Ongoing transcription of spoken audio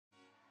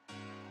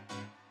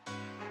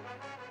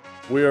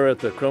We are at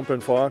the Crump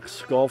and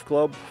Fox Golf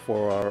Club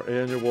for our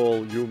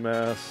annual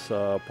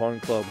UMass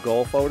Pond Club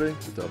golf outing.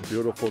 It's a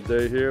beautiful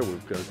day here.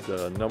 We've got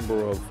a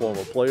number of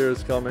former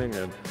players coming,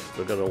 and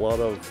we've got a lot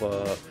of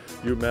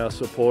UMass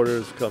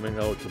supporters coming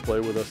out to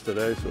play with us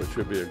today, so it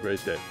should be a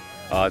great day.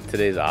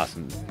 Today's an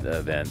awesome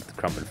event. The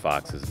Crump and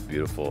Fox is a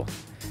beautiful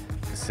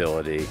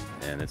facility,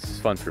 and it's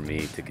fun for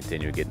me to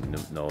continue getting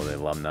to know the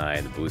alumni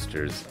and the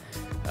boosters.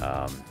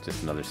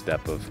 Just another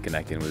step of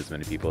connecting with as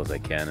many people as I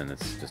can, and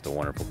it's just a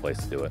wonderful place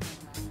to do it.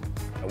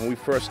 When we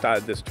first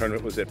started this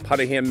tournament, it was at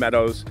Putterham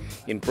Meadows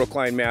in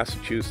Brookline,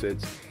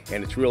 Massachusetts,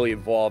 and it's really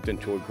evolved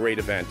into a great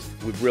event.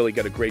 We've really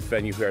got a great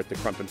venue here at the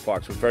Crump and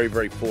Fox. We're very,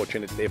 very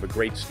fortunate. They have a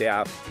great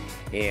staff,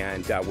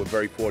 and we're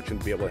very fortunate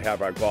to be able to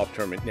have our golf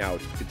tournament now.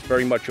 It's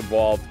very much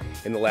evolved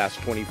in the last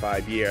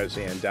 25 years,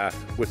 and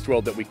we're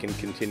thrilled that we can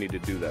continue to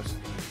do this.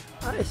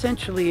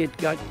 Essentially, it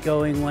got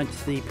going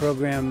once the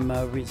program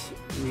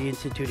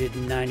reinstituted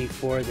in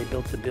 '94. They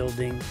built the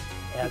building,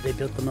 they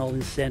built the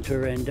Mullen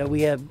Center, and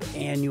we have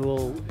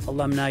annual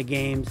alumni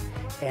games.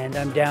 And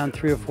I'm down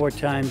 3 or 4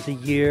 times a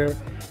year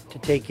to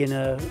take in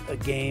a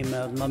game,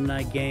 an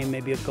alumni game,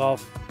 maybe a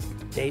golf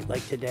date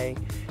like today.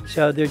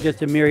 So there's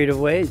just a myriad of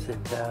ways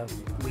that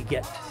we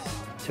get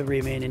to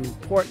remain an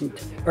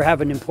important, or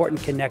have an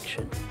important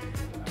connection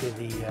to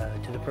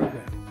the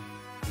program.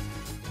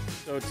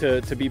 So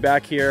to be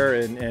back here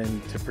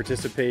and to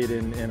participate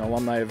in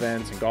alumni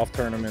events and golf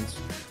tournaments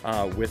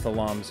with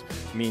alums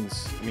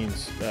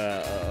means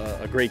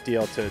a great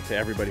deal to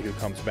everybody who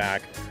comes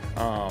back.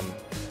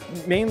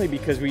 Mainly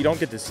because we don't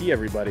get to see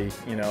everybody,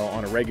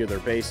 on a regular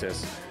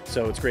basis.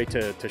 So it's great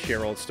to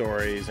share old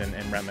stories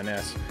and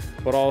reminisce,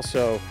 but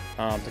also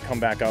to come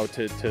back out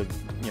to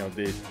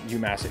the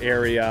UMass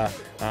area,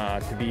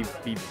 to be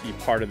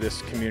part of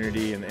this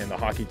community and the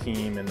hockey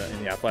team and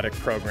the athletic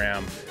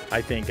program.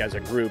 I think as a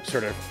group,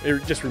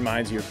 it just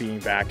reminds you of being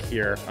back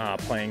here,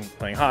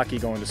 playing hockey,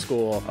 going to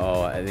school.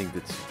 Oh, I think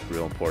it's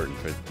real important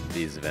for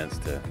these events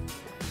to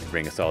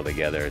bring us all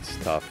together. It's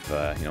tough,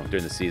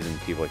 during the season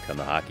people come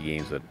to hockey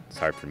games, but it's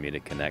hard for me to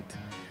connect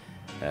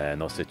in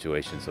those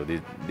situations. So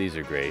these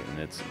are great, and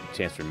it's a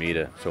chance for me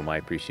to show my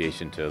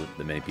appreciation to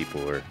the many people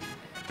who are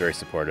very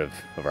supportive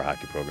of our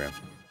hockey program.